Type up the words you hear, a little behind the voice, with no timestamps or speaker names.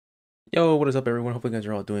Yo, what is up everyone? Hope you guys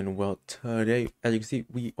are all doing well today. As you can see,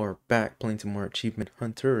 we are back playing some more Achievement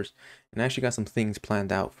Hunters. And I actually got some things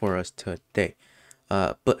planned out for us today.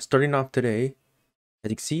 But starting off today,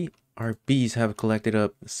 as you can see, our bees have collected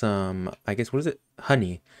up some, I guess, what is it?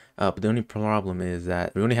 Honey. But the only problem is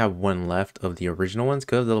that we only have one left of the original ones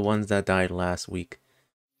because the ones that died last week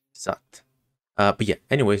sucked. But yeah,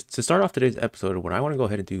 anyways, to start off today's episode, what I want to go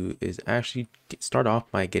ahead and do is actually start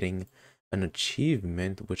off by getting an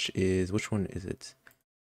achievement, which is, which one is it?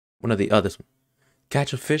 One of the others.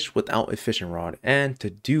 Catch a fish without a fishing rod. And to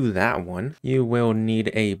do that one, you will need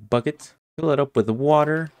a bucket. Fill it up with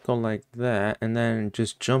water. Go like that. And then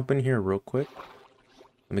just jump in here real quick.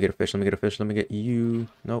 Let me get a fish. Let me get a fish. Let me get you.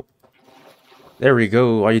 Nope. There we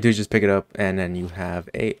go. All you do is just pick it up, and then you have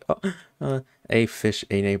a fish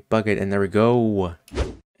in a bucket, and there we go.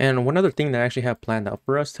 And one other thing that I actually have planned out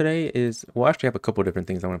for us today is, well, I actually have a couple different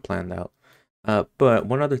things I want to plan out. But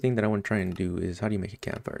one other thing that I want to try and do is, how do you make a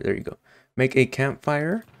campfire? There you go. Make a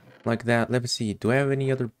campfire like that. Let me see. Do I have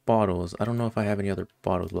any other bottles? I don't know if I have any other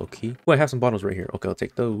bottles, low-key. Oh, I have some bottles right here. Okay, I'll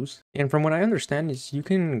take those. And from what I understand is you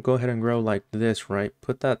can go ahead and grow like this, right?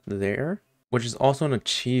 Put that there, which is also an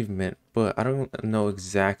achievement, but I don't know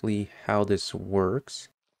exactly how this works.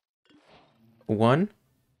 One.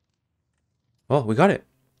 Oh, we got it.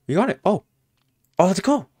 We got it. Oh, let's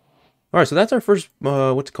go. All right, so that's our first,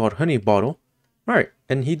 what's it called? Honey bottle. All right,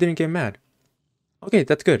 and he didn't get mad. Okay,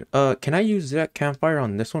 that's good. Can I use that campfire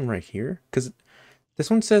on this one right here? Because this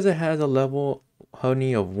one says it has a level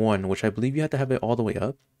honey of 1, which I believe you have to have it all the way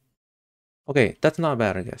up. Okay, that's not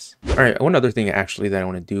bad, I guess. All right, one other thing actually that I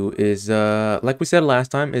want to do is, like we said last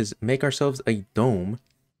time, is make ourselves a dome.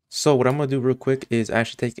 So what I'm going to do real quick is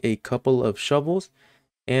actually take a couple of shovels,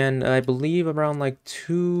 and I believe around like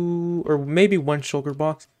 2 or maybe 1 shulker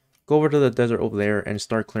box, go over to the desert over there and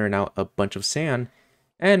start clearing out a bunch of sand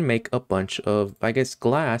and make a bunch of, I guess,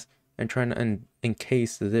 glass and trying to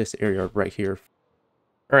encase this area right here.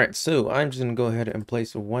 All right, so I'm just gonna go ahead and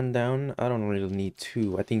place 1 down. I don't really need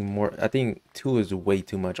 2. I think 2 is way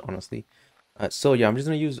too much, honestly. So yeah, I'm just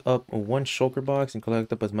gonna use up 1 shulker box and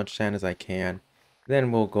collect up as much sand as I can.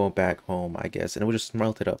 Then we'll go back home, I guess, and we'll just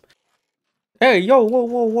smelt it up. Hey, yo, whoa,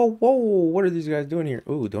 whoa, whoa, whoa! What are these guys doing here?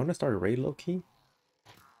 Ooh, don't I start a raid, low key?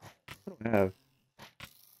 I don't have.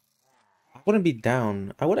 I wouldn't be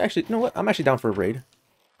down. I would actually. You know what? I'm actually down for a raid.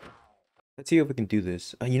 Let's see if we can do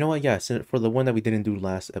this. You know what? Yeah, so for the one that we didn't do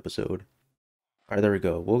last episode. All right, there we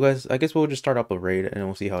go. Well, guys, I guess we'll just start up a raid and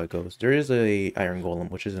we'll see how it goes. There is a iron golem,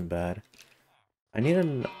 which isn't bad. I need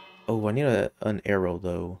an. Oh, I need an arrow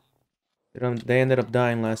though. They ended up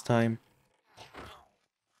dying last time.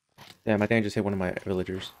 Damn, I think I just hit one of my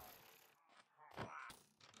villagers.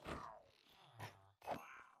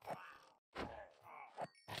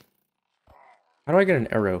 How do I get an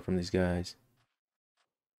arrow from these guys?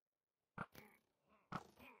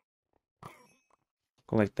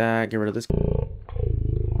 Go like that. Get rid of this.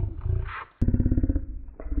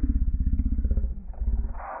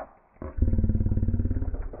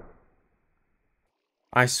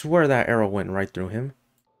 I swear that arrow went right through him.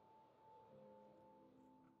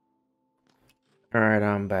 Alright,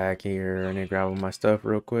 I'm back here. I need to grab all my stuff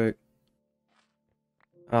real quick.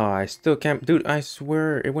 Oh, I still can't... Dude, I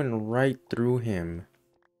swear it went right through him.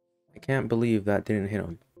 I can't believe that didn't hit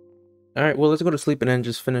him. Alright, well, let's go to sleep and then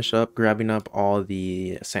just finish up grabbing up all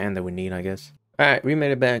the sand that we need, I guess. Alright, we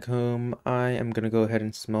made it back home. I am gonna go ahead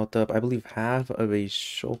and smelt up, I believe, half of a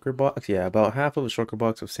shulker box. Yeah, about half of a shulker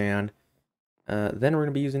box of sand. Then we're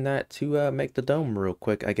gonna be using that to make the dome real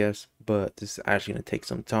quick, I guess. But this is actually gonna take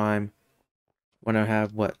some time. When I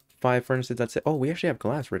have, what, 5 furnaces, that's it. Oh, we actually have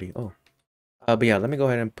glass ready. Oh. But yeah, let me go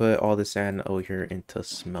ahead and put all the sand over here into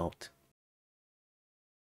smelt.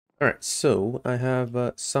 Alright, so I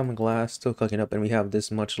have some glass still cooking up, and we have this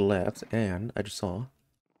much left. And I just saw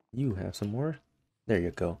you have some more. There you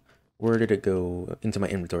go. Where did it go? Into my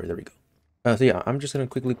inventory. There we go. So yeah, I'm just going to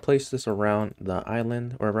quickly place this around the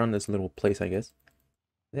island, or around this little place, I guess.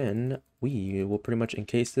 Then we will pretty much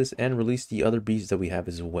encase this and release the other bees that we have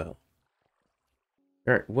as well.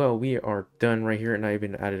 Alright, well, we are done right here, and I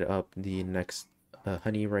even added up the next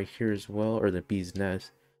honey right here as well, or the bee's nest.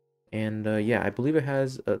 And yeah, I believe it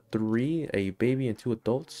has 3, a baby and 2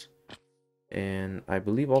 adults. And I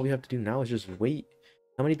believe all we have to do now is just wait.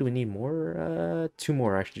 How many do we need more? 2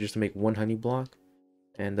 more, actually, just to make 1 honey block.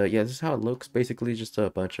 And yeah, this is how it looks. Basically, just a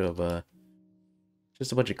bunch of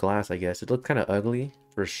glass, I guess. It looked kind of ugly,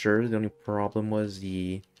 for sure. The only problem was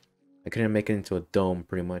I couldn't make it into a dome,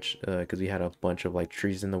 pretty much, because we had a bunch of, like,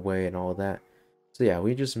 trees in the way and all of that. So yeah,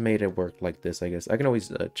 we just made it work like this, I guess. I can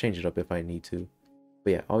always change it up if I need to.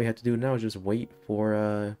 But yeah, all we have to do now is just wait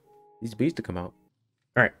for these bees to come out.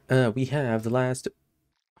 All right, we have the last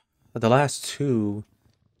two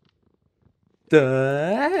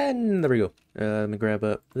done. There we go. Let me grab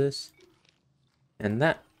up this and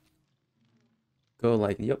that. Go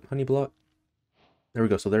like, yep, honey block. There we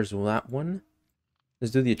go. So there's that one.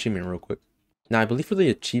 Let's do the achievement real quick. Now, I believe for the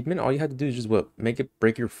achievement, all you have to do is just what? Make it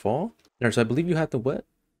break your fall. There, so I believe you have to what?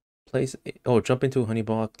 Place. Oh, jump into a honey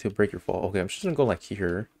block to break your fall. Okay, I'm just gonna go like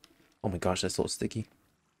here. Oh my gosh, that's so sticky.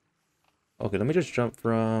 Okay, let me just jump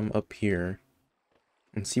from up here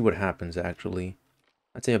and see what happens actually.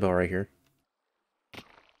 I'd say about right here.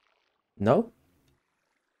 No?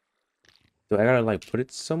 Do I gotta like put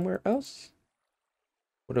it somewhere else?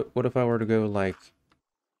 What if I were to go like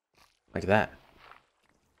that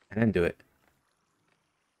and then do it?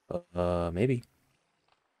 Maybe.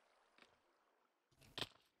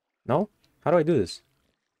 No? How do I do this?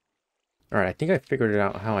 Alright, I think I figured it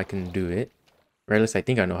out how I can do it. Or at least I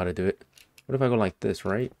think I know how to do it. What if I go like this,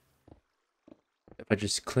 right? If I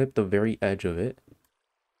just clip the very edge of it.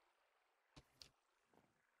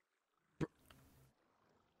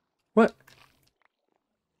 What?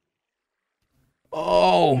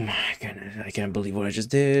 Oh my goodness, I can't believe what I just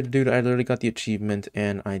did. Dude, I literally got the achievement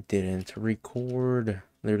and I didn't record.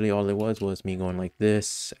 Literally all it was me going like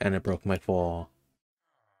this and it broke my fall.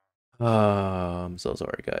 I'm so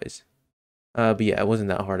sorry, guys. But yeah, it wasn't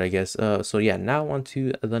that hard, I guess. So yeah, now on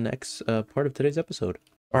to the next part of today's episode.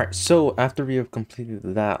 Alright, so after we have completed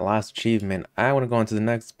that last achievement, I want to go on to the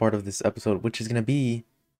next part of this episode, which is going to be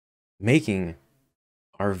making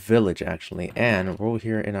our village, actually. And we're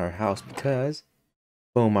here in our house because,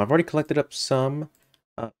 boom, I've already collected up some,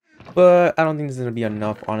 but I don't think this is going to be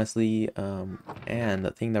enough, honestly. And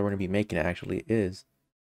the thing that we're going to be making actually is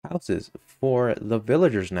houses for the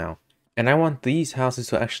villagers now. And I want these houses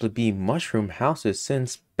to actually be mushroom houses,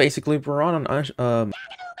 since basically we're on an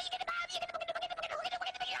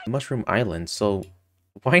mushroom island, so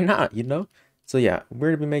why not, you know? So yeah, we're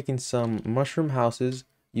gonna be making some mushroom houses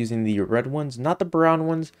using the red ones, not the brown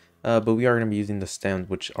ones, but we are gonna be using the stems,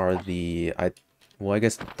 which are the I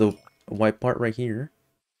guess the white part right here.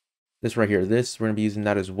 This right here, this we're gonna be using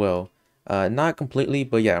that as well. Not completely,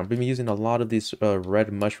 but yeah, I'm gonna be using a lot of these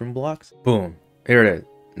red mushroom blocks. Boom, here it is.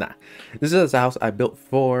 Nah, this is a house I built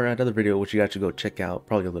for another video, which you guys should go check out.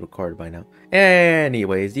 Probably a little card by now.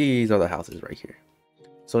 Anyways, these are the houses right here.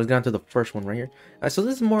 So let's get on to the first one right here. So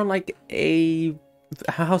this is more like a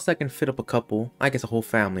house that can fit up a couple, I guess a whole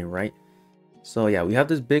family, right? So yeah, we have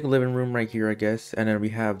this big living room right here, I guess. And then we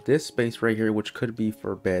have this space right here, which could be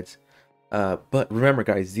for beds. But remember,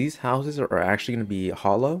 guys, these houses are actually going to be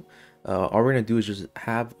hollow. All we're going to do is just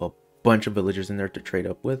have a bunch of villagers in there to trade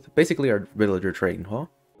up with. Basically, our villager trading hall.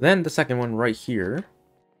 Then the second one right here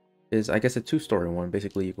is, I guess, a two-story one.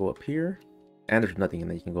 Basically, you go up here, and there's nothing in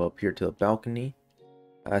there. You can go up here to the balcony.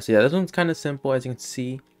 So yeah, this one's kind of simple, as you can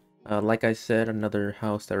see. Like I said, another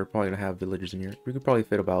house that we're probably gonna have villagers in here. We could probably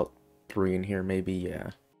fit about 3 in here, maybe. Yeah.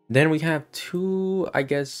 Then we have two, I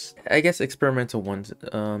guess experimental ones.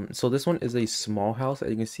 So this one is a small house. As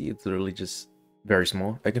you can see, it's literally just very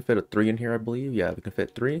small. I can fit a 3 in here, I believe. Yeah, we can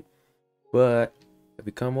fit 3. But if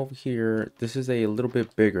we come over here, this is a little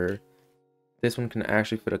bit bigger. This one can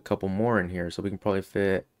actually fit a couple more in here, so we can probably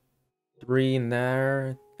fit 3 in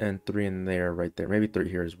there and 3 in there, right there. Maybe 3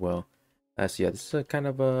 here as well. So yeah, this is a kind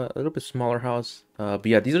of a little bit smaller house. But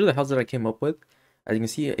yeah, these are the houses that I came up with. As you can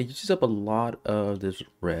see, it uses up a lot of this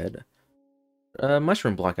red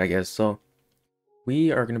mushroom block, I guess. So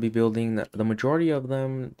we are going to be building the majority of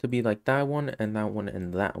them to be like that one and that one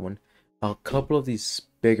and that one. A couple of these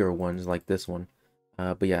bigger ones like this one.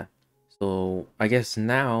 But yeah, so I guess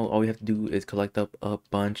now all we have to do is collect up a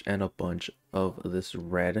bunch of this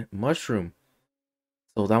red mushroom.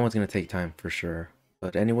 So that one's going to take time for sure.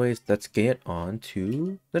 But anyways, let's get on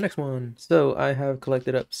to the next one. So I have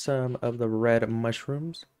collected up some of the red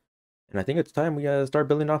mushrooms. And I think it's time we start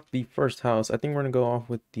building off the first house. I think we're going to go off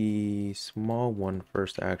with the small one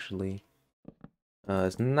first, actually.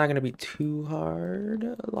 It's not going to be too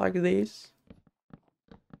hard like this.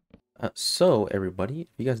 So everybody, if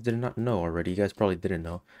you guys did not know already, you guys probably didn't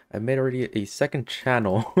know, I made already a second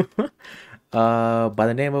channel by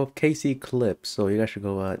the name of KC Clips. So you guys should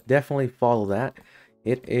go definitely follow that.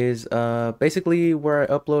 It is basically where I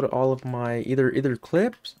upload all of my either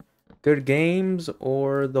clips, good games,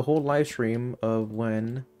 or the whole live stream of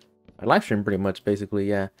when I live stream, pretty much. Basically,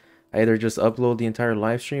 yeah, I either just upload the entire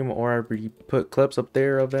live stream or I put clips up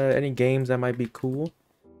there of any games that might be cool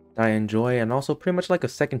that I enjoy, and also pretty much like a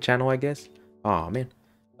second channel, I guess. Oh man,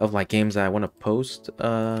 of like games that I want to post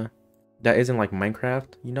that isn't like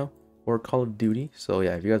Minecraft, you know, or Call of Duty. So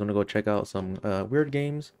yeah, if you guys want to go check out some weird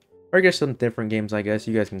games Or I guess some different games, I guess.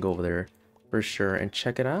 You guys can go over there for sure and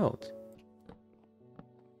check it out.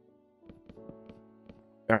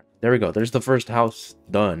 Alright, there we go. There's the first house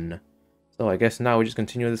done. So I guess now we just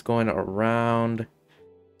continue this going around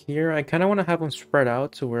here. I kind of want to have them spread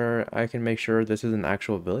out to where I can make sure this is an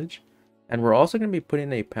actual village. And we're also going to be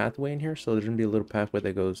putting a pathway in here. So there's going to be a little pathway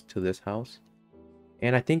that goes to this house.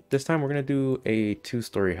 And I think this time we're going to do a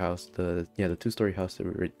two-story house. The two-story house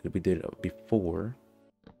that we did before.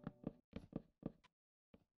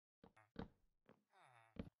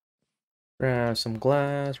 Grab some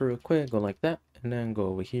glass real quick. Go like that. And then go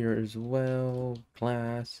over here as well.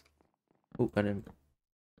 Glass. Oh, I didn't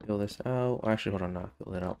fill this out. Actually, hold on, not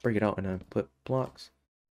fill it out. Break it out and then put blocks.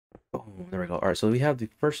 Oh, there we go. All right, so we have the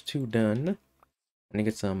first two done. I need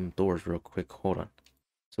to get some doors real quick. Hold on.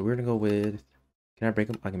 So we're gonna go with. Can I break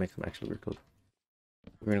them? I can make them actually real quick.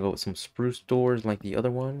 We're gonna go with some spruce doors like the other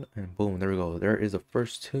one, and boom, there we go. There is the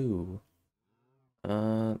first two.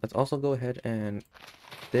 Let's also go ahead and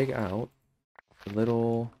dig out a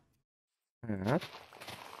little path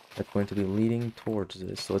that's going to be leading towards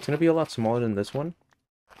this. So it's going to be a lot smaller than this one,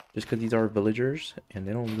 just because these are villagers and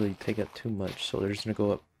they don't really take up too much. So they're just going to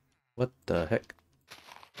go up. What the heck?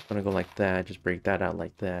 I'm going to go like that. Just break that out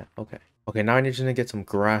like that. Okay. Okay, now I need to get some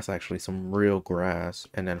grass, actually, some real grass.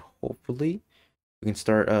 And then hopefully we can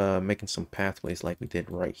start making some pathways like we did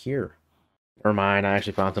right here. Or mine, I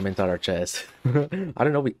actually found them inside our chest. I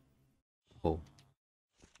don't know. Oh.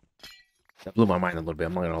 That blew my mind a little bit,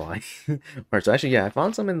 I'm not gonna lie. Alright, so actually, yeah, I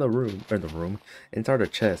found some in the room, inside the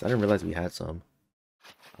chest. I didn't realize we had some.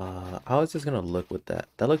 How is this gonna look with that?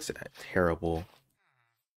 That looks terrible.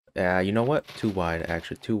 Yeah, you know what? Too wide,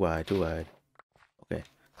 actually, too wide. Okay.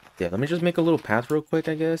 Yeah, let me just make a little path real quick,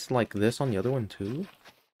 I guess, like this on the other one too.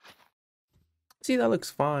 See, that looks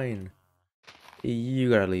fine. You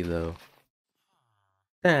gotta leave though.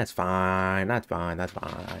 That's fine, that's fine.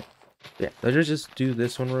 Yeah, let's just do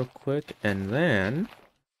this one real quick, and then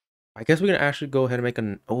I guess we can actually go ahead and make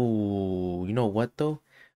an. Oh, you know what though?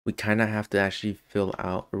 We kind of have to actually fill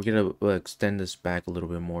out. We're gonna extend this back a little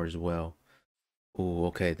bit more as well. Oh,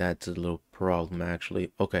 okay, that's a little problem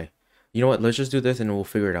actually. Okay, you know what? Let's just do this, and we'll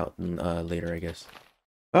figure it out later, I guess.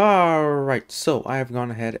 All right, so I have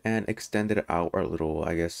gone ahead and extended out our little,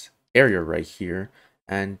 I guess, area right here.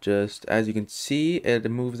 And just as you can see, it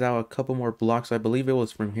moves out a couple more blocks. I believe it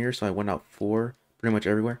was from here, so I went out 4 pretty much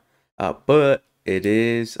everywhere. But it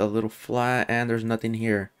is a little flat and there's nothing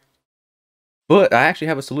here. But I actually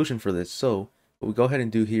have a solution for this. So what we go ahead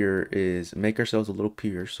and do here is make ourselves a little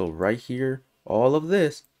pier. So right here, all of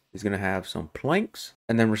this is going to have some planks.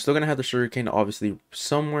 And then we're still going to have the sugarcane obviously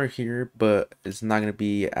somewhere here, but it's not going to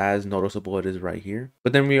be as noticeable as it is right here.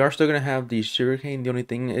 But then we are still going to have the sugarcane. The only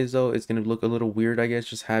thing is though, it's going to look a little weird, I guess,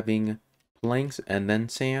 just having planks and then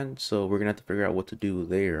sand. So we're going to have to figure out what to do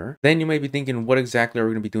there. Then you may be thinking, what exactly are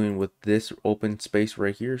we going to be doing with this open space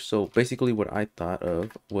right here? So basically what I thought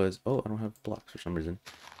of was, oh, I don't have blocks for some reason.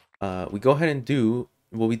 We go ahead and do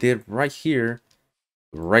what we did right here,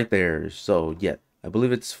 right there. So yeah. I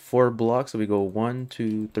believe it's 4 blocks, so we go 1,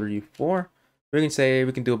 2, 3, 4. We can say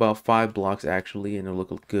we can do about 5 blocks actually, and it'll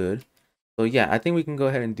look good. So yeah, I think we can go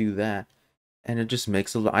ahead and do that, and it just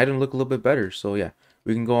makes the item look a little bit better. So yeah,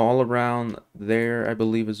 we can go all around there, I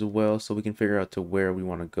believe, as well, so we can figure out to where we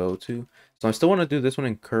want to go to. So I still want to do this one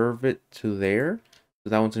and curve it to there,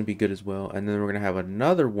 so that one's gonna be good as well. And then we're gonna have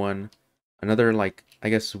another one, another like I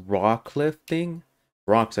guess rock cliff thing,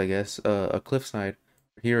 rocks I guess, a cliffside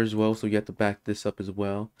here as well, so you have to back this up as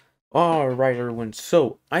well. All right, everyone,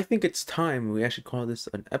 so I think it's time we actually call this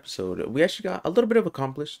an episode. We actually got a little bit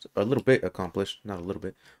accomplished, not a little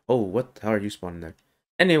bit. Oh, what? How are you spawning there?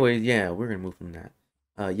 Anyways, yeah, we're gonna move from that.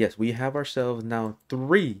 Yes, we have ourselves now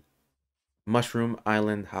 3 mushroom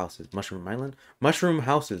houses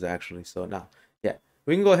actually. So now, yeah,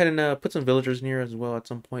 we can go ahead and put some villagers in here as well at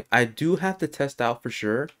some point. I do have to test out for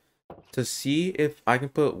sure to see if I can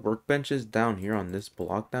put workbenches down here on this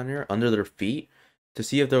block down here under their feet to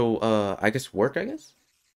see if they'll I guess work, I guess,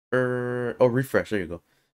 or oh, refresh, there you go.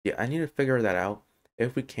 Yeah, I need to figure that out.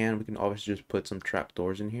 If we can obviously just put some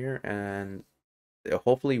trapdoors in here and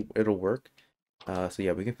hopefully it'll work. So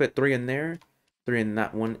yeah, we can fit 3 in there, 3 in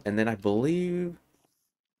that one, and then I believe,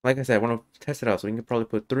 like I said, I want to test it out, so we can probably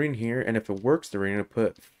put 3 in here, and if it works then we're gonna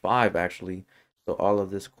put 5 actually. So all of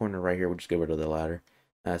this corner right here, we'll just get rid of the ladder.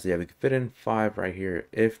 So yeah, we can fit in 5 right here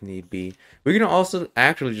if need be. We're gonna also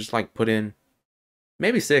actually just like put in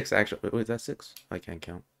maybe 6 actually. Wait, is that 6? I can't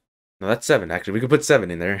count. No, that's 7 actually. We could put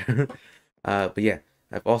 7 in there. But yeah,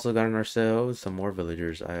 I've also gotten ourselves some more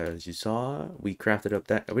villagers. As you saw, we crafted up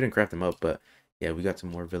that. We didn't craft them up, but yeah, we got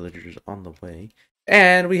some more villagers on the way.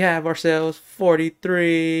 And we have ourselves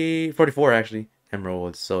 44 actually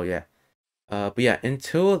emeralds. So yeah. But yeah,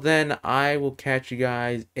 until then, I will catch you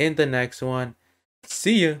guys in the next one.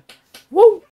 See ya.